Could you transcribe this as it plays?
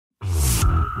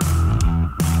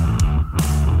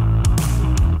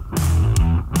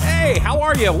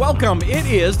are you? Welcome. It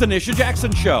is the Nisha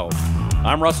Jackson Show.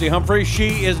 I'm Rusty Humphries.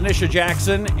 She is Nisha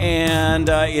Jackson, and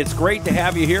it's great to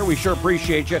have you here. We sure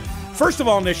appreciate you. First of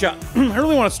all, Nisha, I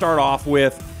really want to start off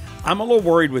with, I'm a little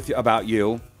worried about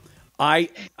you.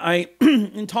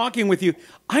 In talking with you,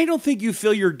 I don't think you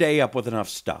fill your day up with enough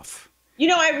stuff. You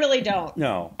know, I really don't.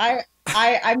 No.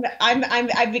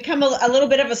 I've become a little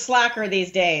bit of a slacker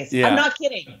these days. Yeah. I'm not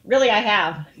kidding. Really, I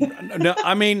have. No,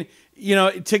 I mean, you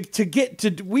know,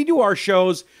 we do our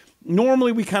shows.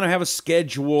 Normally, we kind of have a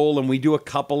schedule and we do a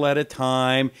couple at a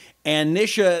time. And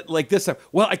Nisha, like this,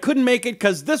 well, I couldn't make it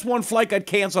because this one flight got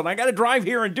canceled. I got to drive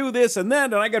here and do this and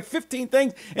then, and I got 15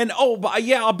 things. And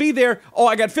yeah, I'll be there. Oh,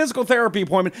 I got physical therapy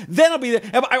appointment. Then I'll be there.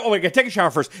 I got to take a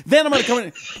shower first. Then I'm going to come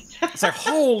in. It's like,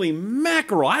 holy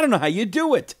mackerel! I don't know how you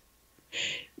do it.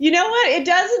 You know what? It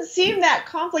doesn't seem that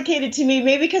complicated to me,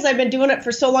 maybe because I've been doing it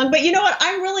for so long. But you know what?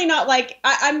 I'm really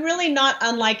not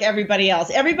unlike everybody else.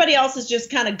 Everybody else is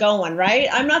just kind of going, right?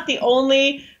 I'm not the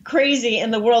only crazy in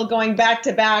the world going back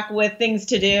to back with things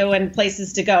to do and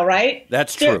places to go, right?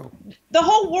 That's true. The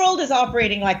whole world is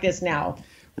operating like this now.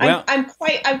 Well, I'm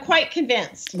quite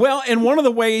convinced. Well, and one of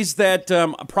the ways that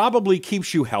probably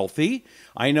keeps you healthy,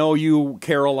 I know you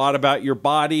care a lot about your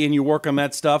body and you work on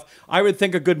that stuff. I would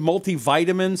think a good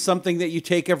multivitamin, something that you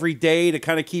take every day to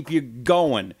kind of keep you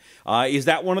going. Is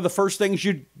that one of the first things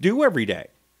you do every day?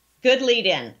 Good lead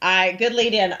in. I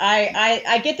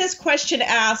get this question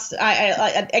asked.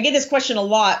 I get this question a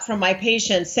lot from my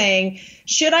patients saying,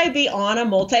 should I be on a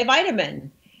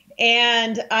multivitamin?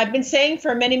 And I've been saying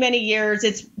for many, many years,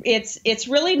 it's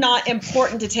really not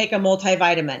important to take a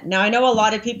multivitamin. Now, I know a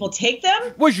lot of people take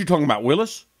them. What are you talking about,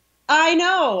 Willis? I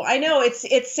know.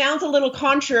 It sounds a little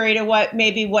contrary to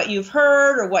what you've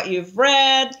heard or what you've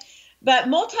read. But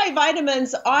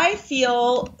multivitamins, I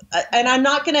feel, and I'm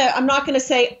not gonna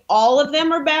say all of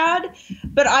them are bad,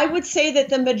 but I would say that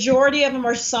the majority of them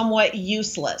are somewhat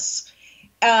useless.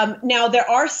 Now, there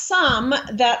are some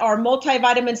that are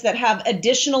multivitamins that have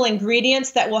additional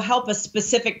ingredients that will help a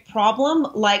specific problem,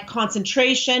 like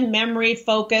concentration, memory,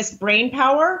 focus, brain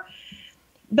power.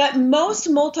 But most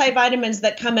multivitamins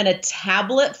that come in a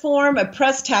tablet form, a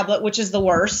pressed tablet, which is the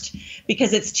worst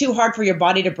because it's too hard for your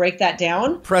body to break that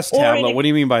down. Pressed tablet, what do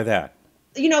you mean by that?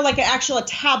 You know, like an actual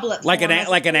tablet. Like an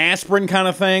asprin kind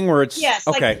of thing where it's... Yes.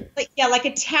 Okay. Like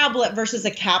a tablet versus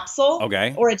a capsule.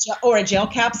 Okay. Or a gel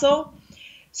capsule.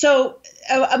 So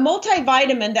a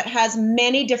multivitamin that has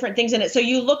many different things in it. So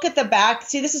you look at the back.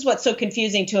 See, this is what's so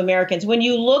confusing to Americans. When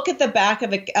you look at the back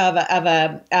of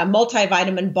a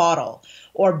multivitamin bottle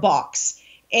or box,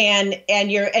 and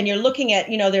you're looking at,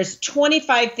 you know, there's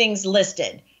 25 things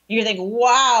listed. You think,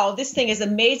 wow, this thing is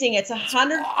amazing. It's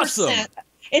 100%. Awesome.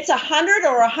 It's 100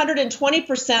 or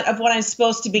 120% of what I'm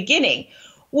supposed to be getting.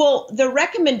 Well, the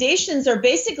recommendations are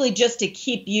basically just to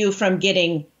keep you from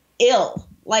getting ill,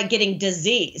 like getting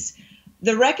disease.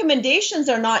 The recommendations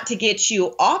are not to get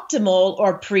you optimal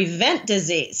or prevent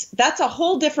disease. That's a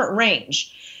whole different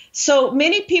range. So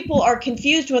many people are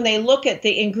confused when they look at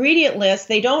the ingredient list.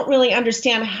 They don't really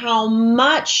understand how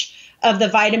much of the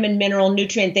vitamin, mineral,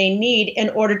 nutrient they need in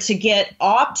order to get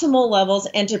optimal levels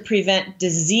and to prevent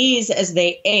disease as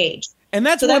they age. And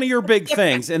that's one of your big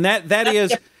things. And that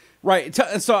is... Right.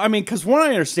 So, I mean, because what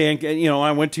I understand, you know,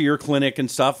 I went to your clinic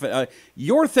and stuff.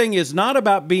 Your thing is not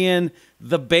about being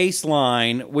the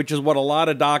baseline, which is what a lot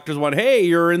of doctors want. Hey,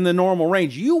 you're in the normal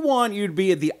range. You want you to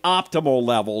be at the optimal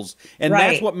levels. And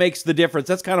that's what makes the difference.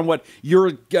 That's kind of what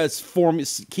your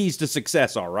keys to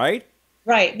success are, right?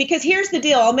 Right. Because here's the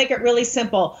deal. I'll make it really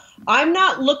simple. I'm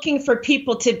not looking for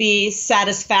people to be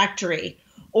satisfactory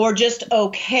or just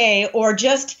okay or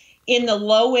just in the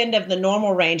low end of the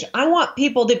normal range. I want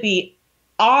people to be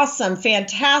awesome,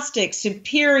 fantastic,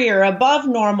 superior, above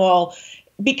normal,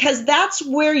 because that's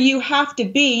where you have to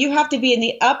be. You have to be in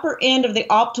the upper end of the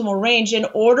optimal range in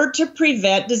order to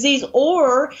prevent disease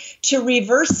or to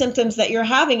reverse symptoms that you're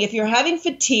having. If you're having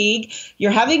fatigue,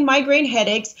 you're having migraine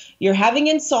headaches, you're having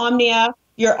insomnia,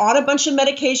 you're on a bunch of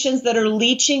medications that are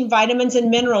leaching vitamins and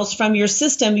minerals from your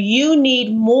system, you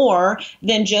need more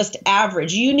than just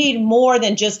average. You need more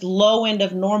than just low end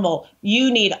of normal.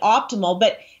 You need optimal.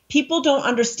 But people don't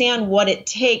understand what it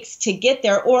takes to get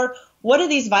there, or what do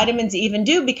these vitamins even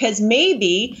do? Because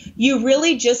maybe you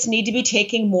really just need to be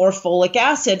taking more folic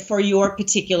acid for your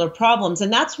particular problems.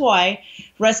 And that's why,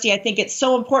 Rusty, I think it's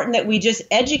so important that we just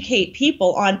educate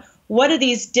people on what do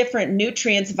these different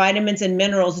nutrients, vitamins, and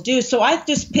minerals do? So I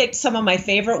just picked some of my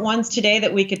favorite ones today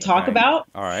that we could talk about.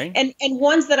 All right. And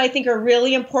ones that I think are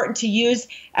really important to use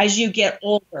as you get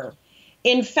older.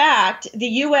 In fact, the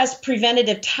U.S.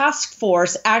 Preventative Task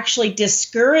Force actually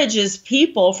discourages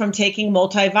people from taking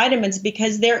multivitamins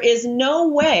because there is no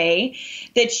way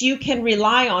that you can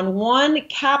rely on one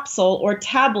capsule or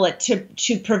tablet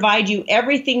to provide you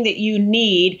everything that you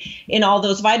need in all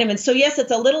those vitamins. So yes,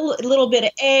 it's a little bit of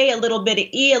A, a little bit of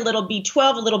E, a little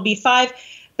B12, a little B5,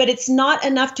 but it's not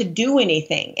enough to do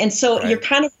anything. And so you're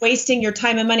kind of wasting your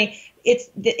time and money.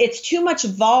 It's too much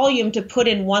volume to put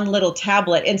in one little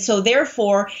tablet, and so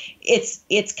therefore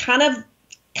it's kind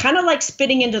of like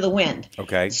spitting into the wind.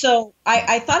 Okay. So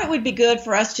I thought it would be good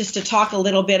for us just to talk a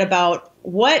little bit about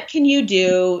what can you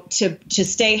do to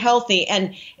stay healthy,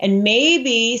 and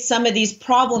maybe some of these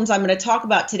problems I'm going to talk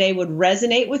about today would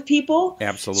resonate with people.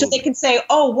 Absolutely. So they can say,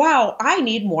 oh, wow, I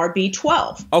need more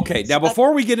B12. Okay, now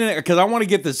before we get in it, because I want to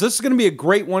get this is going to be a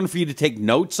great one for you to take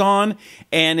notes on,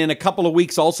 and in a couple of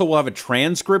weeks also we'll have a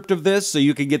transcript of this so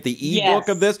you can get the ebook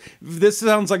of this. This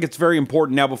sounds like it's very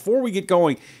important. Now, before we get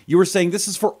going, you were saying this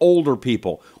is for older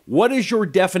people. What is your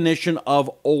definition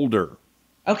of older?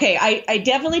 Okay, I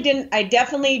definitely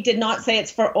did not say it's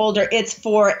for older. It's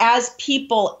for as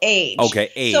people age. Okay,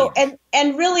 age. So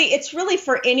and really it's really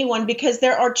for anyone, because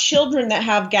there are children that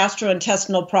have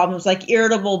gastrointestinal problems like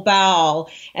irritable bowel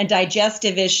and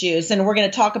digestive issues, and we're going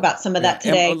to talk about some of that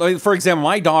today. And, for example,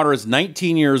 my daughter is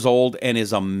 19 years old and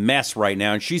is a mess right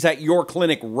now, and she's at your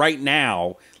clinic right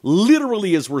now,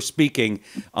 literally as we're speaking.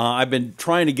 I've been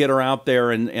trying to get her out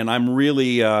there, and I'm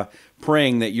really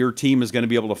praying that your team is going to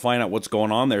be able to find out what's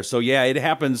going on there. So yeah, it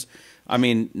happens. I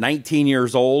mean, 19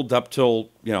 years old up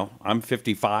till, I'm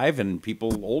 55, and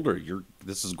people older.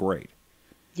 This is great.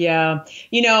 Yeah.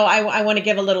 I want to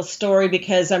give a little story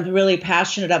because I'm really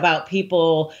passionate about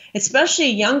people,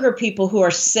 especially younger people who are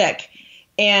sick,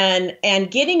 and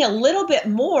getting a little bit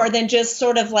more than just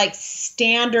sort of like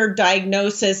standard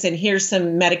diagnosis and here's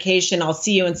some medication, I'll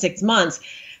see you in 6 months.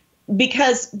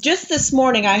 Because just this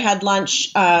morning I had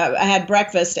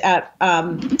breakfast at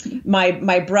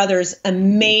my brother's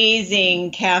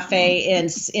amazing cafe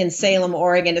in Salem,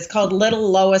 Oregon. It's called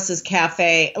Little Lois's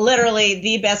Cafe, literally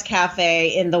the best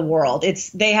cafe in the world.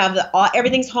 They have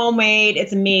everything's homemade.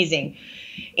 It's amazing.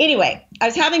 Anyway, I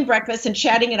was having breakfast and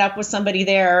chatting it up with somebody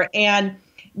there, and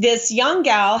this young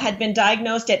gal had been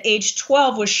diagnosed at age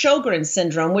 12 with Sjogren's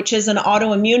syndrome, which is an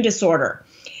autoimmune disorder.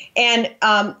 And,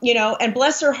 and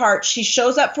bless her heart, she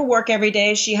shows up for work every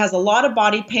day. She has a lot of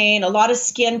body pain, a lot of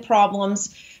skin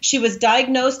problems. She was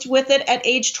diagnosed with it at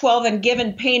age 12 and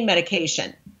given pain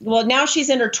medication. Well, now she's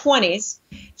in her 20s.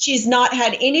 She's not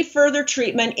had any further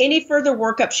treatment, any further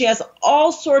workup. She has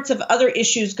all sorts of other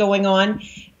issues going on.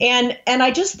 And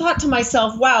I just thought to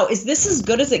myself, wow, is this as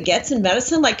good as it gets in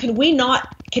medicine? Like, can we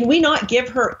not give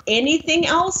her anything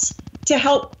else to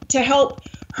help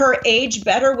her age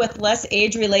better with less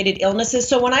age-related illnesses?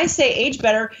 So when I say age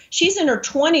better, she's in her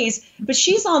 20s, but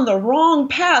she's on the wrong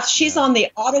path. She's on the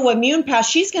autoimmune path.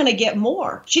 She's going to get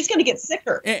more. She's going to get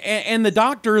sicker. And the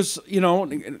doctors,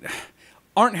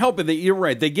 aren't helping. You're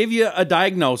right. They give you a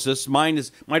diagnosis. My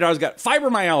daughter's got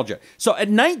fibromyalgia. So at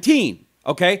 19,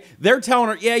 okay, they're telling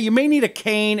her, yeah, you may need a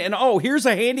cane, and oh, here's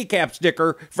a handicap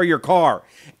sticker for your car.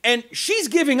 And she's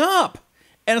giving up.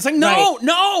 And it's like, no,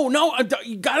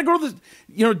 you got to go to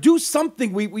the, do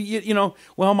something.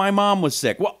 Well, my mom was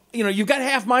sick. Well, you've got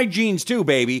half my genes too,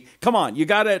 baby. Come on, you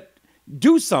got to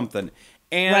do something.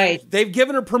 And they've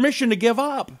given her permission to give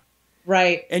up.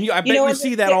 Right. And I bet you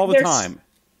see that all the time.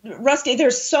 Rusty,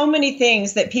 there's so many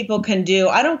things that people can do.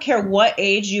 I don't care what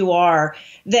age you are,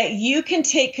 that you can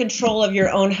take control of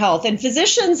your own health. And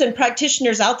physicians and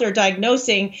practitioners out there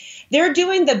diagnosing, they're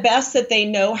doing the best that they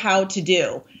know how to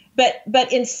do.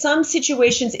 But in some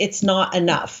situations, it's not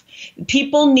enough.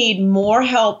 People need more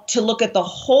help to look at the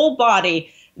whole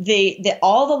body,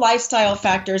 all the lifestyle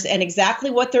factors, and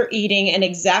exactly what they're eating and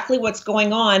exactly what's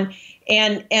going on.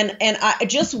 And I,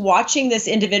 just watching this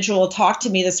individual talk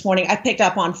to me this morning, I picked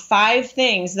up on 5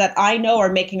 things that I know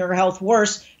are making her health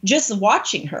worse just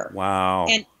watching her. Wow.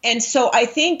 And so I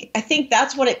think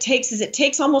that's what it takes. Is it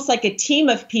takes almost like a team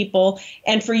of people,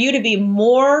 and for you to be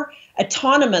more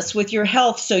autonomous with your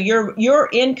health, so you're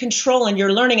in control and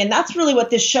you're learning. And that's really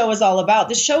what this show is all about.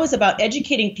 This show is about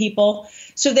educating people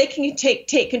so they can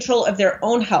take control of their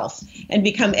own health and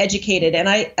become educated. And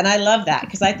I love that,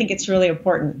 because I think it's really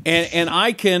important. And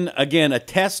I can again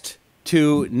attest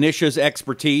to Nisha's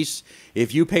expertise.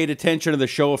 If you paid attention to the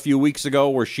show a few weeks ago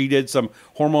where she did some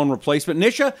hormone replacement,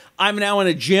 Nisha, I'm now in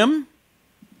a gym.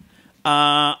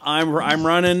 I'm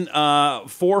running 4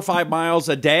 or 5 miles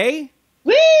a day.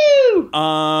 Woo!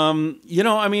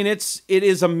 It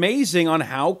is amazing on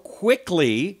how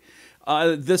quickly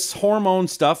this hormone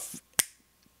stuff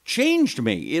changed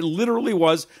me. It literally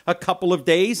was a couple of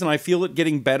days, and I feel it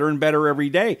getting better and better every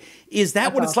day. Is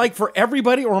that what it's like for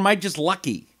everybody, or am I just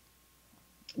lucky?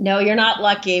 No, you're not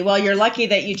lucky. Well, you're lucky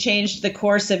that you changed the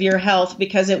course of your health,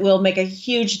 because it will make a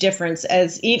huge difference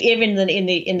as even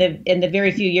in the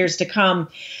very few years to come.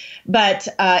 But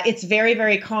it's very,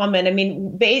 very common. I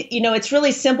mean, it's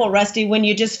really simple, Rusty. When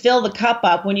you just fill the cup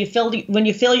up, when you fill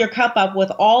your cup up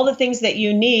with all the things that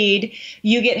you need,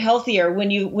 you get healthier. When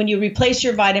you replace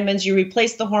your vitamins, you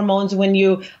replace the hormones. When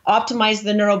you optimize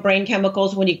the neural brain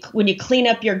chemicals, when you clean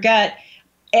up your gut,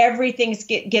 everything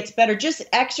gets better. Just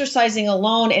exercising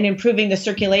alone and improving the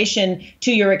circulation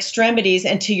to your extremities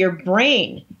and to your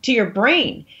brain,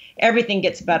 everything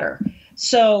gets better.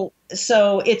 So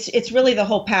it's really the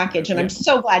whole package, and I'm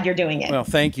so glad you're doing it. Well,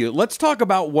 thank you. Let's talk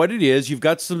about what it is. You've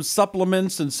got some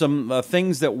supplements and some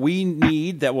things that we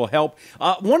need that will help.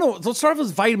 Let's start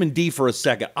with vitamin D for a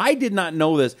second. I did not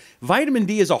know this. Vitamin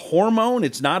D is a hormone.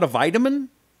 It's not a vitamin.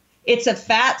 It's a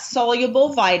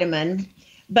fat-soluble vitamin.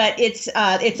 But it's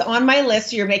on my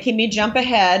list. You're making me jump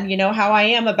ahead. You know how I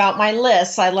am about my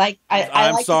lists. I like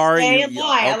to stay in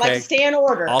line. Okay. I like to stay in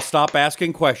order. I'll stop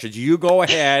asking questions. You go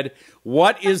ahead.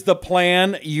 What is the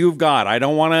plan you've got? I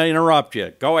don't want to interrupt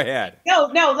you. Go ahead.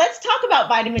 No. Let's talk about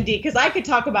vitamin D, because I could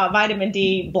talk about vitamin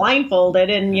D blindfolded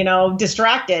and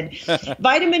distracted.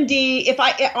 Vitamin D. If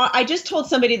I just told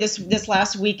somebody this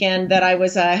last weekend that I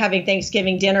was having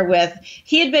Thanksgiving dinner with.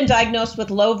 He had been diagnosed with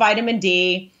low vitamin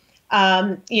D.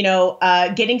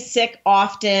 Getting sick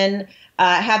often,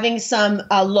 having some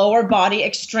lower body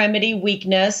extremity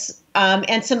weakness,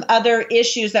 and some other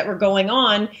issues that were going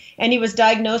on. And he was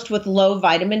diagnosed with low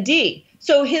vitamin D.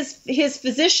 So his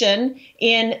physician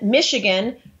in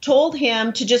Michigan told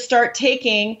him to just start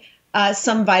taking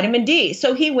some vitamin D.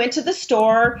 So he went to the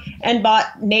store and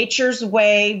bought Nature's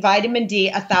Way vitamin D,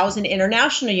 1,000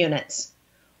 international units.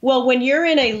 Well, when you're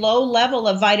in a low level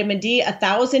of vitamin D,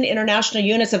 1,000 international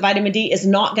units of vitamin D is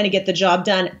not going to get the job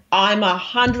done. I'm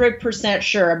 100%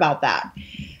 sure about that.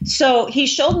 So he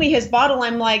showed me his bottle.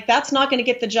 I'm like, that's not going to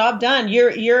get the job done.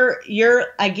 You're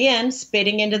again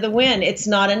spitting into the wind. It's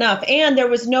not enough. And there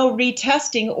was no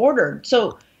retesting ordered.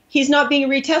 So he's not being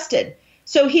retested.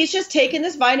 So he's just taking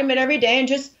this vitamin every day and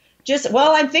just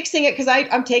I'm fixing it because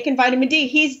I'm taking vitamin D.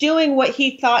 He's doing what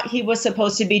he thought he was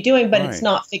supposed to be doing, but It's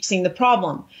not fixing the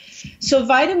problem. So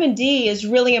vitamin D is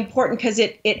really important because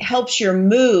it helps your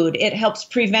mood. It helps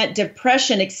prevent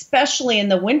depression, especially in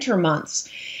the winter months.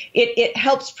 It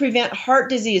helps prevent heart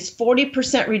disease,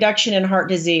 40% reduction in heart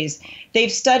disease.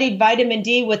 They've studied vitamin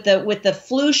D with the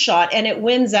flu shot, and it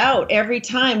wins out every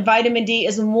time. Vitamin D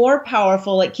is more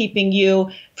powerful at keeping you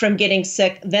from getting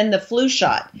sick than the flu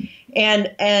shot. And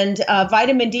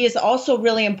vitamin D is also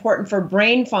really important for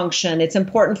brain function. It's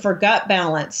important for gut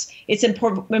balance. It's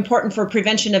important for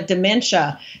prevention of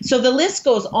dementia. So the list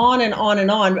goes on and on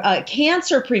and on.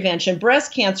 Cancer prevention,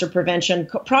 breast cancer prevention,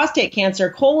 prostate cancer,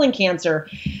 colon cancer.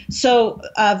 So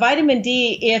vitamin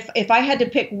D, if I had to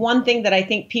pick one thing that I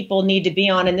think people need to be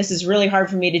on, and this is really hard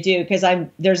for me to do because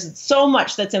there's so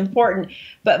much that's important,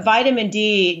 but vitamin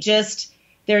D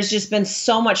there's just been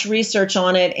so much research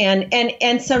on it,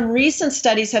 and some recent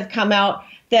studies have come out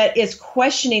that is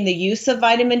questioning the use of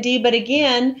vitamin D. But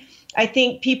again, I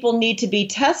think people need to be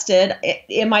tested.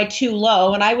 Am I too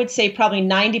low? And I would say probably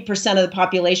 90% of the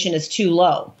population is too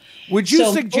low. Would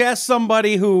you suggest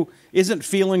somebody who isn't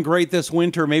feeling great this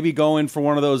winter maybe go in for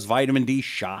one of those vitamin D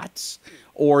shots?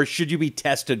 Or should you be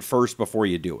tested first before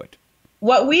you do it?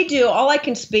 What we do, all I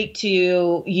can speak to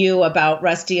you about,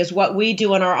 Rusty, is what we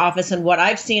do in our office and what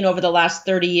I've seen over the last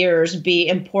 30 years be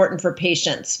important for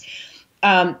patients.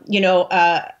 I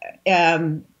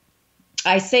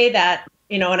say that,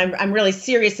 and I'm really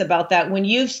serious about that. When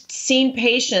you've seen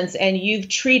patients and you've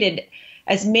treated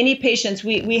as many patients,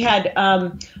 we had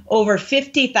over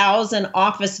 50,000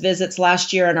 office visits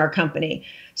last year in our company.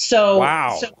 So,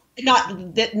 wow.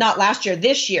 Not last year,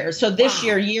 this year. So this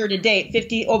year to date,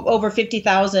 over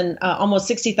 50,000, almost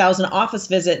 60,000 office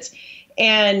visits.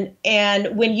 And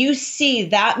when you see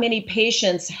that many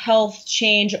patients' health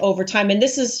change over time, and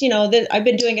this is, I've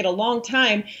been doing it a long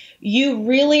time, you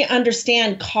really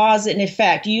understand cause and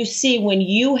effect. You see when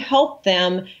you help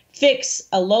them fix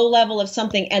a low level of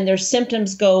something and their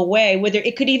symptoms go away, whether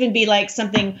it could even be like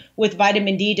something with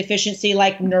vitamin D deficiency,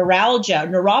 like neuralgia,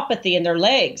 neuropathy in their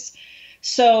legs.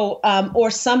 So,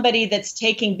 or somebody that's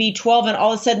taking B12 and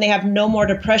all of a sudden they have no more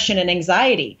depression and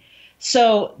anxiety.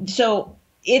 So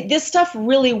this stuff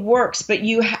really works, but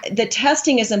the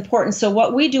testing is important. So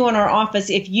what we do in our office,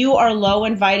 if you are low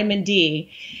in vitamin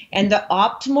D and the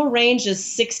optimal range is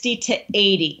 60 to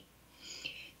 80,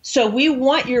 So we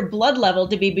want your blood level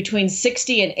to be between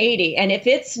 60 and 80. And if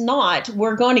it's not,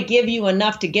 we're going to give you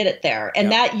enough to get it there.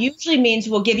 And that usually means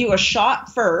we'll give you a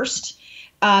shot first.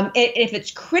 If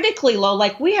it's critically low,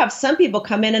 like we have some people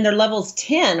come in and their level's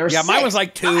 10 or 6. Mine was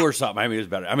like 2 or something. I mean, it was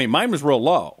better. I mean, mine was real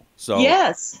low. So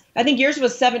yes, I think yours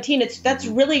was 17. That's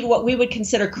really what we would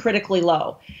consider critically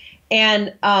low.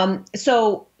 And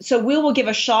so we will give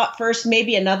a shot first,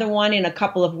 maybe another one in a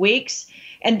couple of weeks.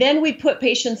 And then we put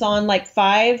patients on like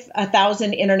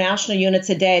 5,000 international units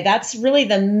a day. That's really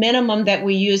the minimum that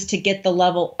we use to get the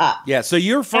level up. Yeah. So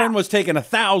your friend was taking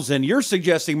 1,000. You're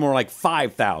suggesting more like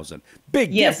 5,000.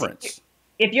 Big difference.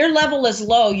 If your level is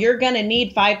low, you're going to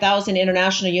need 5,000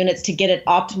 international units to get it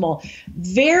optimal.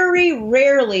 Very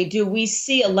rarely do we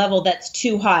see a level that's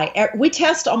too high. We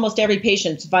test almost every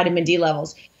patient's vitamin D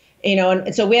levels,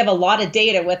 and so we have a lot of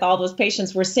data with all those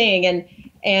patients we're seeing.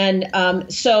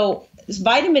 So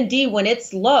vitamin D, when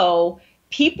it's low,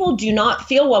 people do not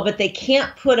feel well, but they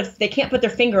can't put their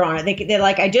finger on it. They're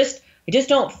like, I just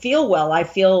don't feel well. I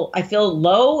feel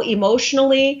low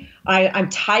emotionally. I'm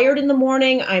tired in the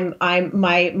morning.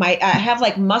 I have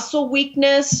like muscle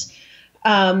weakness.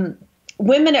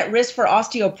 Women at risk for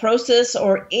osteoporosis,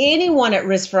 or anyone at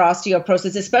risk for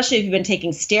osteoporosis, especially if you've been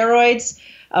taking steroids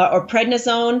or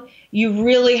prednisone, you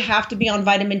really have to be on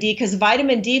vitamin D, because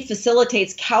vitamin D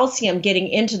facilitates calcium getting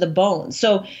into the bones.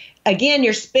 So again,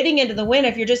 you're spitting into the wind.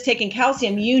 If you're just taking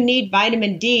calcium, you need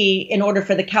vitamin D in order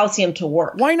for the calcium to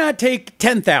work. Why not take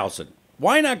 10,000?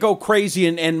 Why not go crazy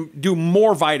and do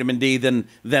more vitamin D than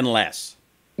less?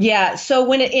 Yeah. So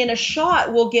when in a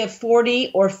shot, we'll give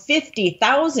 40 or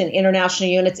 50,000 international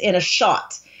units in a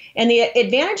shot. And the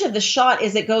advantage of the shot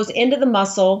is it goes into the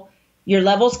muscle. Your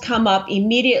levels come up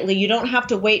immediately. You don't have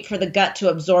to wait for the gut to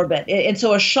absorb it. And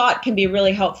so a shot can be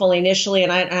really helpful initially.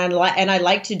 And I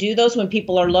like to do those when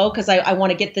people are low, because I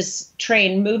want to get this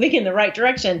train moving in the right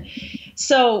direction.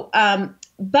 So,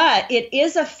 but it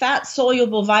is a fat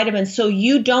soluble vitamin. So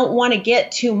you don't want to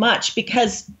get too much,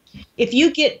 because if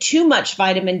you get too much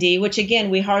vitamin D, which again,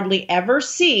 we hardly ever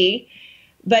see,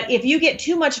 but if you get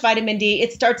too much vitamin D,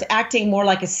 it starts acting more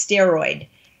like a steroid.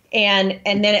 And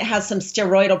then it has some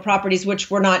steroidal properties, which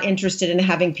we're not interested in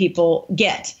having people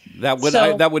get. That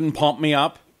wouldn't pump me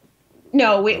up?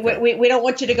 No, we don't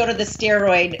want you to go to the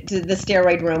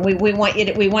steroid room. We want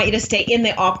you to stay in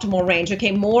the optimal range.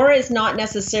 Okay, more is not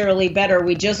necessarily better.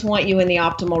 We just want you in the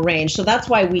optimal range. So that's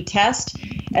why we test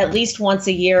at least once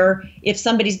a year. If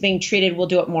somebody's being treated, we'll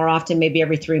do it more often, maybe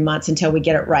every 3 months, until we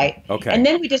get it right. Okay. And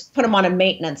then we just put them on a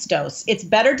maintenance dose. It's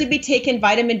better to be taking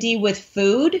vitamin D with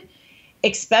food,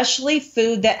 especially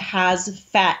food that has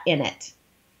fat in it.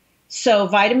 So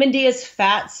vitamin D is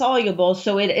fat soluble,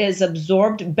 so it is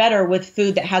absorbed better with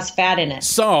food that has fat in it.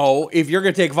 So if you're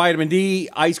going to take vitamin D,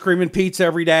 ice cream and pizza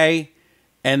every day,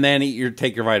 and then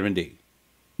take your vitamin D.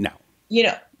 No.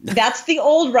 That's the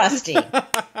old Rusty.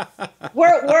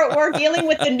 We're dealing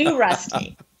with the new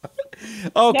Rusty.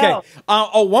 Okay.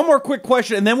 No. One more quick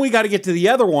question, and then we got to get to the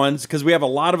other ones, because we have a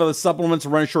lot of other supplements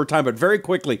and run a short time, but very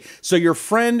quickly. So your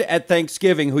friend at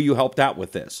Thanksgiving, who you helped out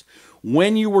with this,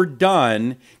 when you were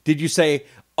done, did you say,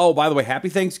 oh, by the way, happy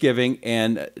Thanksgiving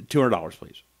and $200,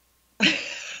 please?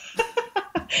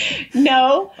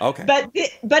 No. Okay.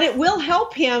 But it will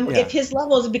help him if his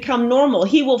levels become normal.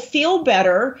 He will feel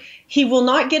better. He will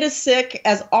not get as sick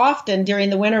as often during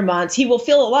the winter months. He will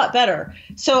feel a lot better.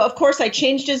 So of course I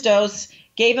changed his dose,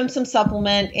 gave him some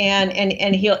supplement, and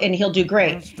he'll do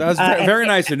great. That's very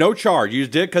nice. No charge. You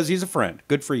did because he's a friend.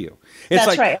 Good for you. It's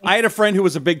that's right. I had a friend who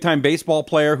was a big time baseball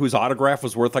player whose autograph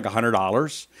was worth like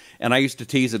 $100, and I used to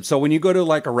tease him. So when you go to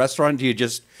like a restaurant, do you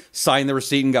just sign the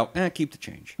receipt and go, keep the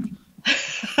change?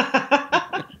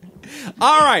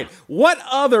 All right. What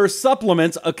other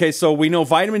supplements? Okay, so we know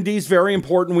vitamin D is very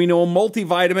important. We know a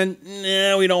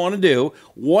multivitamin, we don't want to do.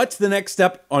 What's the next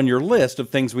step on your list of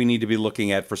things we need to be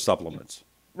looking at for supplements?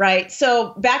 Right.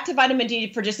 So back to vitamin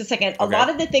D for just a second. A lot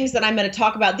of the things that I'm going to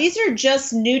talk about, these are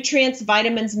just nutrients,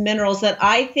 vitamins, minerals that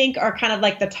I think are kind of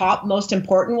like the top most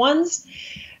important ones.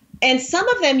 And some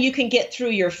of them you can get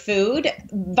through your food.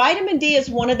 Vitamin D is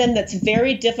one of them that's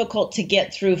very difficult to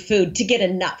get through food, to get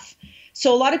enough.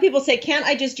 So a lot of people say, can't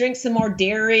I just drink some more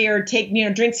dairy or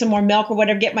drink some more milk or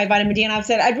whatever, get my vitamin D? And I've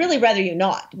said, I'd really rather you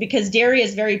not, because dairy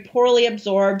is very poorly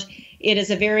absorbed. It is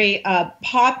a very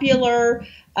popular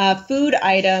food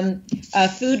item,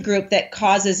 food group that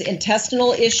causes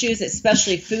intestinal issues,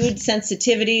 especially food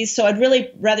sensitivities. So I'd really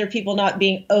rather people not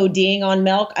being ODing on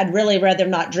milk. I'd really rather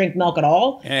not drink milk at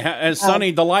all. And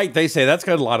Sunny Delight, they say that's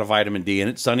got a lot of vitamin D in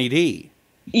it, Sunny D.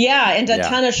 Yeah, and a Yeah,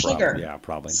 ton of sugar. Yeah,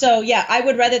 probably. So yeah, I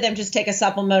would rather them just take a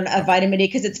supplement of vitamin D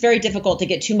because it's very difficult to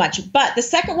get too much. But the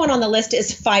second one on the list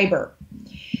is fiber.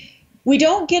 We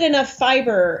don't get enough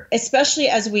fiber, especially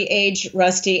as we age,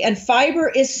 Rusty. And fiber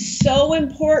is so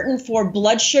important for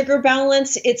blood sugar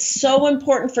balance. It's so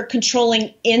important for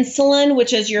controlling insulin,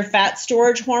 which is your fat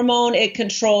storage hormone. It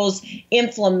controls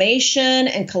inflammation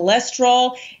and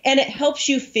cholesterol, and it helps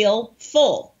you feel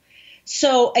full.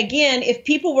 So again, if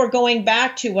people were going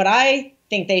back to what I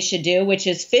think they should do, which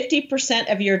is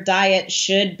 50% of your diet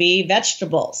should be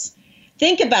vegetables.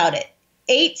 Think about it.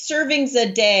 8 servings a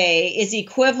day is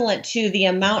equivalent to the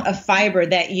amount of fiber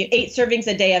that 8 servings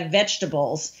a day of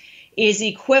vegetables is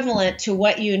equivalent to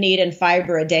what you need in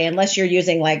fiber a day, unless you're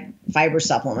using like fiber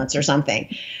supplements or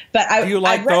something. But do you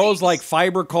like those like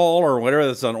Fibercol or whatever?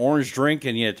 That's an orange drink,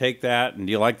 and you take that, and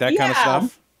do you like that kind of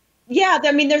stuff? Yeah,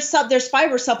 I mean, there's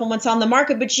fiber supplements on the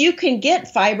market, but you can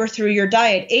get fiber through your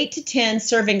diet. 8 to 10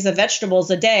 servings of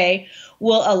vegetables a day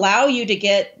will allow you to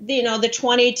get, the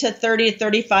 20 to 30 to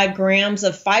 35 grams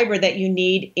of fiber that you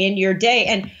need in your day.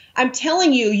 And I'm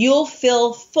telling you, you'll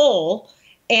feel full,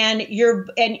 and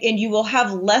you will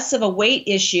have less of a weight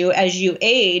issue as you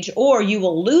age, or you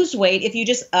will lose weight if you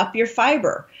just up your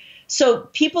fiber. So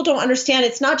people don't understand,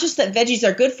 it's not just that veggies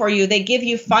are good for you. They give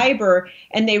you fiber,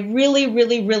 and they really,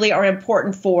 really, really are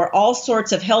important for all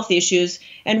sorts of health issues,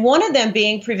 and one of them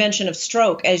being prevention of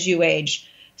stroke as you age.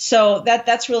 So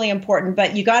that's really important.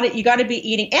 But you got to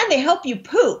be eating, and they help you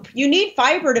poop. You need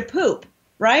fiber to poop,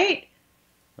 right?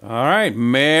 All right.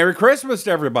 Merry Christmas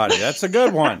to everybody. That's a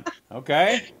good one.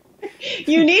 Okay.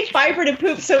 You need fiber to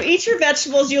poop. So eat your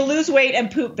vegetables, you'll lose weight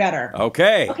and poop better.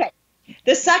 Okay. Okay.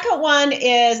 The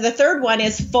third one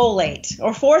is folate,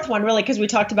 or fourth one really, because we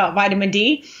talked about vitamin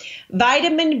D.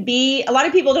 Vitamin B, a lot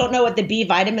of people don't know what the B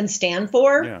vitamins stand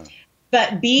for,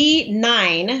 but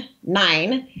B9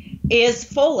 is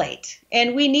folate.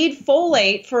 And we need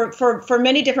folate for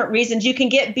many different reasons. You can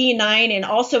get B9 and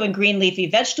also in green leafy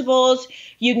vegetables.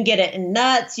 You can get it in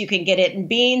nuts. You can get it in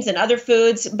beans and other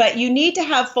foods. But you need to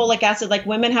have folic acid. Like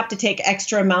women have to take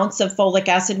extra amounts of folic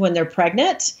acid when they're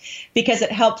pregnant because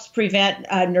it helps prevent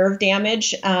nerve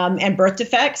damage and birth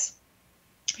defects.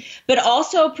 But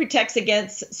also protects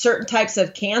against certain types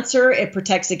of cancer. It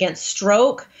protects against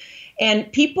stroke.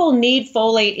 And people need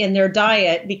folate in their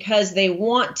diet because they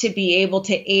want to be able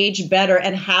to age better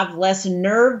and have less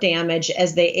nerve damage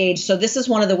as they age. So this is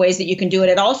one of the ways that you can do it.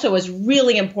 It also is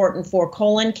really important for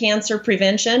colon cancer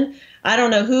prevention. I don't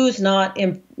know who's not,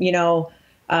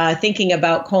 thinking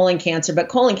about colon cancer, but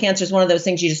colon cancer is one of those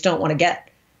things you just don't want to get.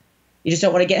 You just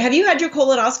don't want to get. Have you had your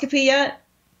colonoscopy yet?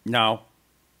 No.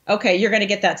 Okay, you're going to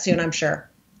get that soon, I'm sure.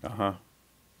 Uh-huh.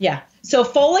 Yeah. So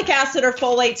folic acid or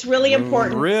folate's really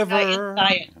important in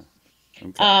diet.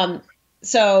 Okay.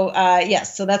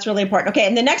 Yes, so that's really important. Okay,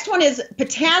 and the next one is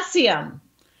potassium.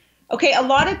 Okay, a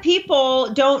lot of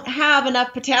people don't have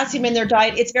enough potassium in their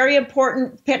diet. It's very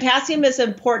important. Potassium is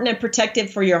important and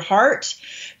protective for your heart,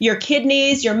 your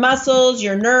kidneys, your muscles,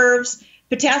 your nerves.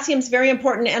 Potassium is very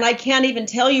important, and I can't even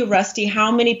tell you, Rusty, how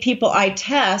many people I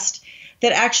test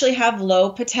that actually have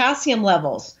low potassium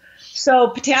levels. So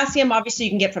potassium, obviously,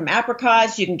 you can get from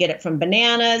apricots, you can get it from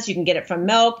bananas, you can get it from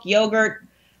milk, yogurt.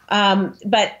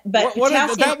 But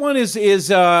potassium, that one is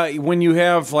when you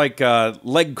have like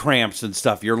leg cramps and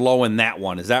stuff, you're low in that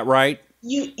one. Is that right?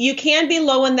 You can be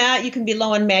low in that. You can be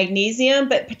low in magnesium,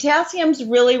 but potassium's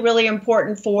really, really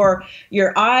important for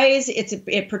your eyes.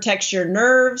 It protects your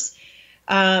nerves.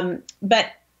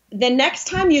 But the next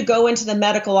time you go into the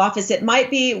medical office, it might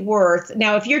be worth,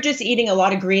 now if you're just eating a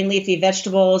lot of green leafy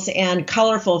vegetables and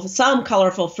some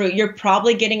colorful fruit, you're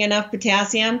probably getting enough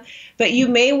potassium, but you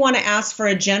may want to ask for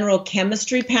a general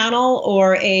chemistry panel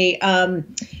or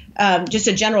just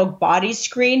a general body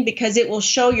screen, because it will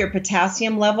show your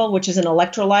potassium level, which is an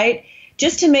electrolyte,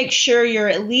 just to make sure you're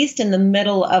at least in the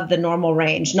middle of the normal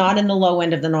range, not in the low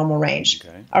end of the normal range.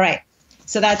 Okay. All right.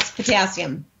 So that's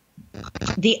potassium.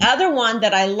 The other one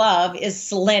that I love is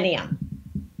selenium.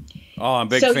 Oh, I'm a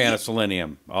big fan of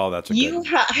selenium. Oh, that's a good one.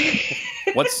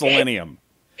 What's selenium?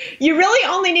 You really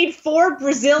only need 4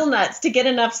 Brazil nuts to get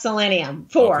enough selenium.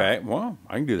 4. Okay, well,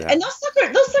 I can do that. And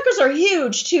those suckers are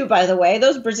huge too, by the way.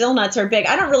 Those Brazil nuts are big.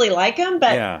 I don't really like them,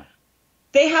 but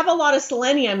they have a lot of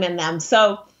selenium in them.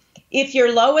 So if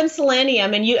you're low in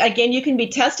selenium, and you can be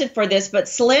tested for this, but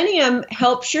selenium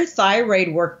helps your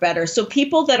thyroid work better. So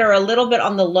people that are a little bit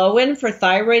on the low end for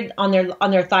thyroid, on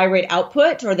their thyroid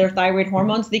output or their thyroid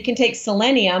hormones, they can take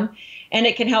selenium, and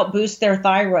it can help boost their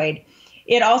thyroid.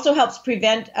 It also helps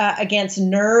prevent against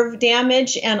nerve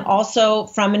damage and also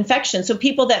from infection. So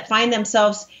people that find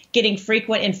themselves getting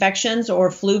frequent infections or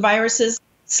flu viruses,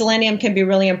 selenium can be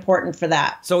really important for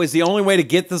that. So is the only way to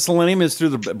get the selenium is through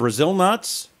the Brazil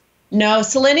nuts? No,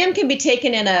 selenium can be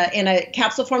taken in a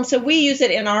capsule form. So we use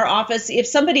it in our office. If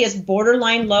somebody is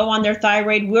borderline low on their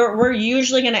thyroid, we're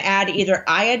usually going to add either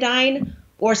iodine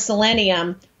or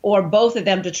selenium or both of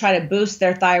them to try to boost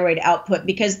their thyroid output,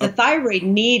 because the thyroid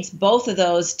needs both of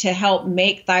those to help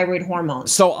make thyroid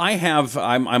hormones. So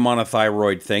I'm on a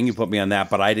thyroid thing. You put me on that,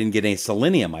 but I didn't get any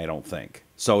selenium, I don't think.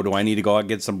 So do I need to go out and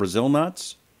get some Brazil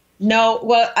nuts? No,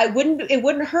 well, it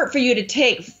wouldn't hurt for you to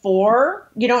take 4,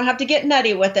 you don't have to get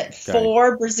nutty with it, Okay.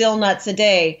 4 Brazil nuts a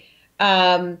day.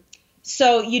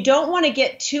 So you don't want to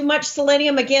get too much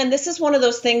selenium. Again, this is one of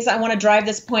those things I want to drive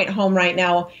this point home right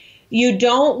now. You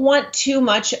don't want too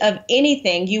much of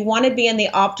anything. You want to be in the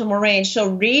optimal range. So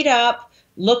read up,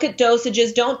 look at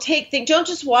dosages. Don't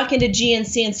just walk into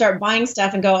GNC and start buying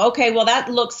stuff and go, okay, well,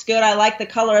 that looks good. I like the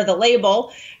color of the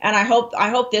label, and I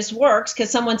hope this works because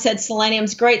someone said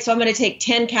selenium's great, so I'm going to take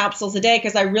 10 capsules a day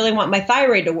because I really want my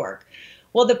thyroid to work.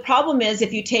 Well, the problem is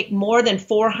if you take more than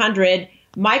 400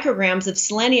 micrograms of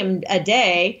selenium a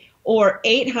day, or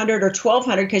 800 or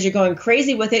 1200 because you're going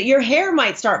crazy with it, your hair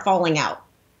might start falling out.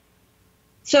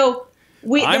 So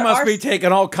I must be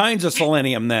taking all kinds of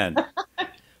selenium then.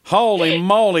 Holy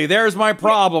moly, there's my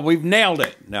problem. We've nailed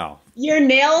it. No. Your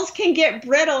nails can get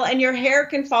brittle and your hair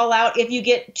can fall out if you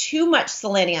get too much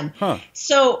selenium. Huh.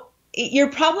 So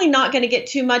you're probably not going to get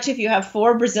too much if you have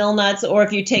 4 Brazil nuts or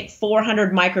if you take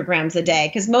 400 micrograms a day,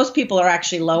 because most people are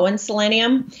actually low in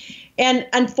selenium. And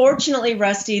unfortunately,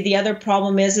 Rusty, the other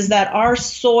problem is that our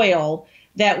soil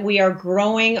that we are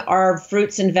growing our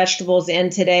fruits and vegetables in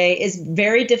today is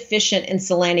very deficient in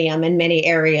selenium in many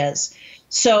areas.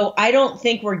 So I don't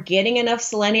think we're getting enough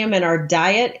selenium in our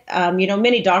diet.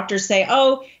 Many doctors say,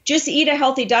 oh, just eat a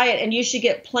healthy diet and you should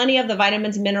get plenty of the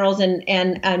vitamins, minerals,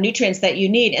 and nutrients that you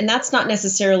need. And that's not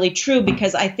necessarily true,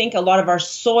 because I think a lot of our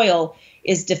soil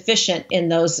is deficient in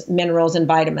those minerals and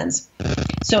vitamins.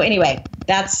 So anyway,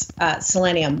 that's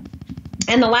selenium.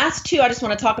 And the last 2 I just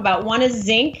want to talk about. One is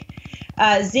zinc.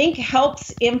 Zinc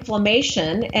helps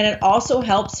inflammation, and it also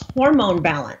helps hormone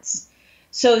balance.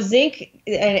 So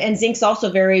zinc's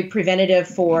also very preventative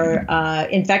for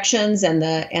infections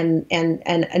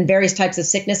and various types of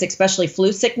sickness, especially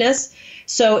flu sickness.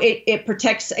 So it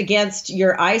protects against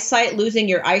your eyesight, losing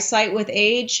your eyesight with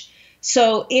age.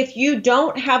 So if you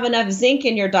don't have enough zinc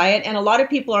in your diet, and a lot of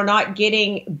people are not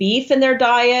getting beef in their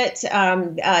diet,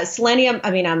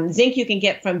 zinc you can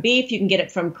get from beef, you can get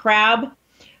it from crab,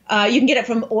 you can get it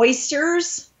from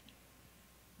oysters.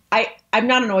 I'm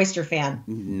not an oyster fan.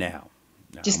 No.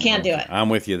 Just can't do it. I'm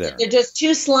with you there. They're just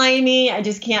too slimy.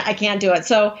 I can't do it.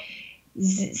 So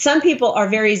some people are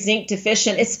very zinc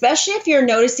deficient, especially if you're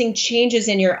noticing changes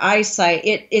in your eyesight.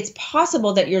 It's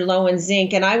possible that you're low in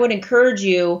zinc, and I would encourage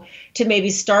you to maybe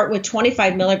start with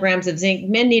 25 milligrams of zinc.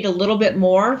 Men need a little bit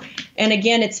more. And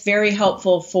again, it's very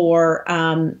helpful for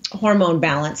hormone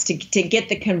balance, to get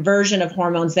the conversion of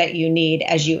hormones that you need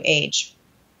as you age.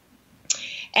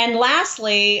 And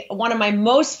lastly, one of my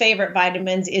most favorite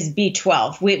vitamins is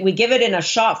B12. We give it in a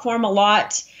shot form a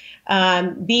lot.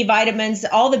 B vitamins,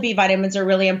 all the B vitamins are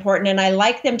really important, and I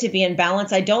like them to be in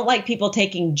balance. I don't like people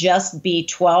taking just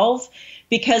B12,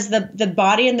 because the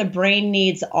body and the brain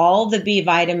needs all the B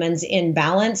vitamins in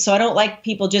balance. So I don't like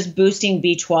people just boosting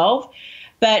B12.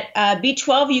 But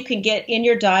B12 you can get in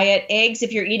your diet. Eggs,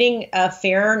 if you're eating a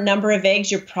fair number of eggs,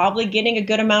 you're probably getting a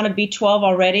good amount of B12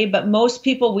 already. But most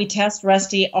people we test,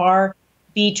 Rusty, are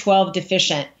B12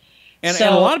 deficient. And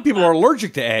a lot of people are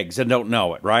allergic to eggs and don't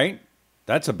know it, right?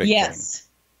 That's a big thing.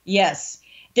 Yes.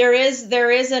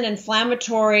 There is an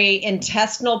inflammatory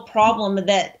intestinal problem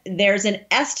that there's an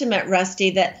estimate, Rusty,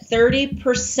 that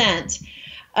 30%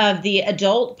 of the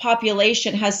adult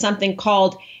population has something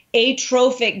called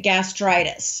atrophic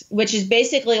gastritis, which is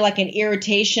basically like an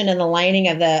irritation in the lining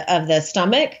of the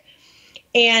stomach.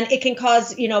 And it can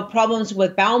cause, problems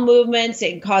with bowel movements.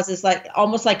 It causes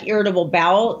almost like irritable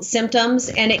bowel symptoms.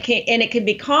 And it can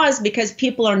be caused because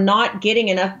people are not getting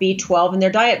enough B12 in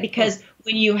their diet, because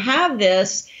when you have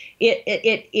this,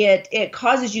 it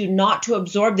causes you not to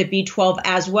absorb the B12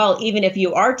 as well, even if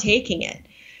you are taking it.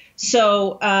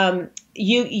 So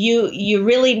you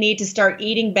really need to start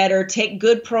eating better, take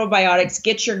good probiotics,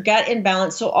 get your gut in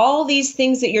balance. So all these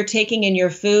things that you're taking in your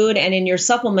food and in your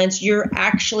supplements, you're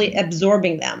actually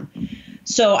absorbing them.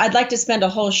 So I'd like to spend a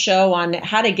whole show on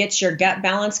how to get your gut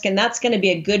balanced, and that's going to be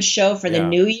a good show for the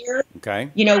new year. Okay.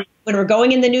 When we're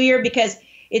going in the new year, because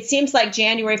it seems like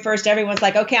January 1st, everyone's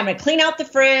like, okay, I'm going to clean out the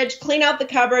fridge, clean out the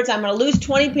cupboards. I'm going to lose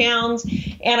 20 pounds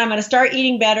and I'm going to start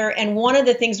eating better. And one of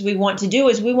the things we want to do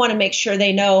is we want to make sure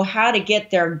they know how to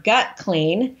get their gut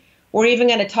clean We're even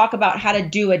going to talk about how to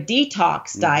do a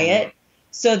detox diet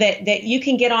so that you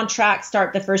can get on track,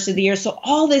 start the first of the year. So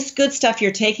all this good stuff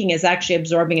you're taking is actually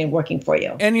absorbing and working for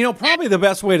you. And, you know, probably the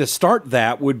best way to start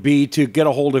that would be to get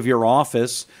a hold of your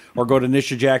office or go to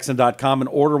nishajackson.com and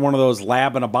order one of those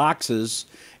lab in a boxes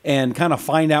and kind of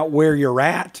find out where you're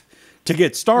at to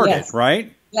get started,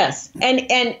 right? Yes.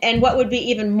 And what would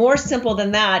be even more simple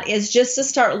than that is just to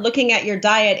start looking at your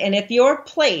diet. And if your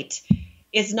plate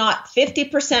is not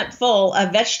 50% full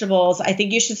of vegetables, I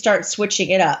think you should start switching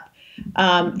it up.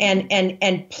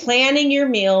 And planning your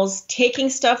meals, taking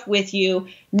stuff with you,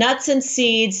 nuts and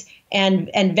seeds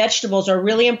and vegetables are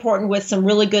really important with some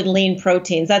really good lean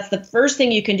proteins. That's the first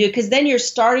thing you can do, because then you're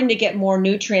starting to get more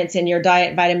nutrients in your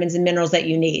diet, vitamins and minerals that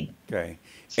you need. Okay.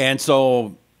 And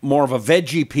so more of a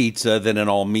veggie pizza than an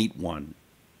all meat one.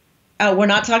 Oh, we're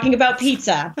not talking about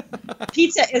pizza.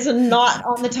 Pizza is not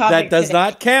on the topic. That does today.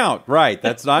 not count. Right.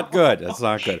 That's not good. That's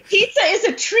not good. Pizza is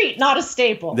a treat, not a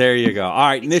staple. There you go. All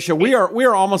right, Nisha, we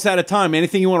are almost out of time.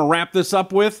 Anything you want to wrap this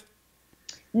up with?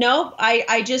 No,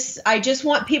 I just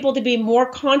want people to be more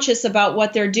conscious about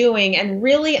what they're doing and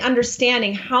really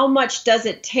understanding how much does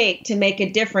it take to make a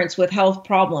difference with health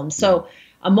problems. So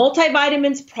a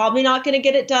multivitamin's probably not going to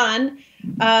get it done.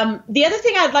 The other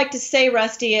thing I'd like to say,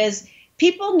 Rusty, is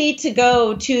people need to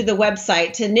go to the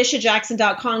website, to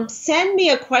nishajackson.com. Send me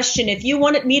a question. If you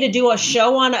wanted me to do a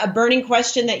show on a burning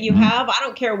question that you have, I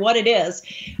don't care what it is.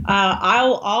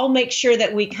 I'll make sure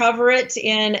that we cover it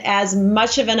in as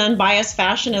much of an unbiased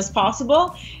fashion as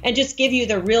possible and just give you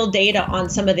the real data on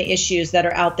some of the issues that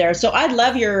are out there. So I'd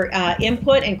love your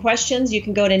input and questions. You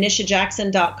can go to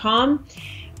nishajackson.com.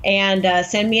 and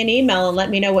send me an email and let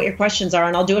me know what your questions are,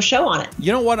 and I'll do a show on it.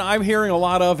 You know what I'm hearing a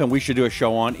lot of, and we should do a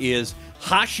show on, is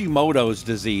Hashimoto's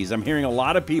disease. I'm hearing a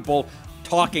lot of people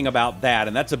talking about that,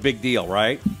 and that's a big deal,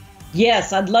 right?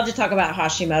 Yes, I'd love to talk about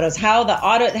Hashimoto's, how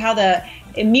the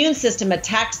immune system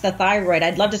attacks the thyroid.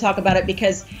 I'd love to talk about it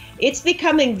because it's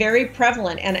becoming very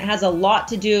prevalent, and it has a lot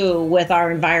to do with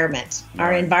our environment,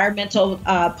 our environmental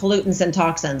pollutants and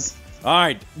toxins. All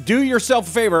right, do yourself a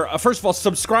favor. First of all,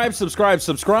 subscribe,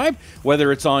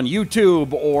 whether it's on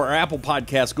YouTube or Apple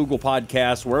Podcasts, Google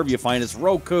Podcasts, wherever you find us,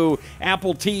 Roku,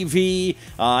 Apple TV,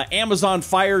 Amazon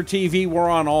Fire TV.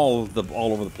 We're on all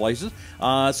over the places.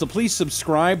 So please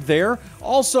subscribe there.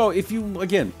 Also, if you,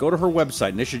 again, go to her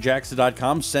website,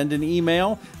 nishajackson.com, send an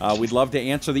email. We'd love to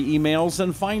answer the emails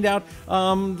and find out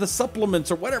the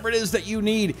supplements or whatever it is that you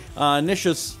need.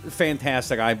 Nisha's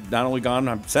fantastic. I've not only gone,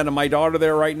 I'm sending my daughter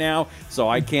there right now, so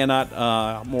I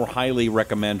cannot more highly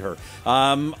recommend her.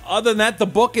 Other than that, the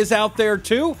book is out there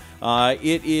too.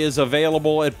 It is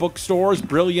available at bookstores.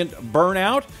 Brilliant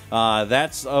Burnout.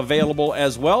 That's available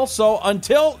as well. So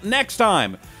until next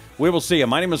time, we will see you.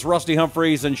 My name is Rusty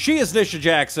Humphries, and she is Nisha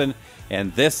Jackson,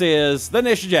 and this is The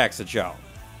Nisha Jackson Show.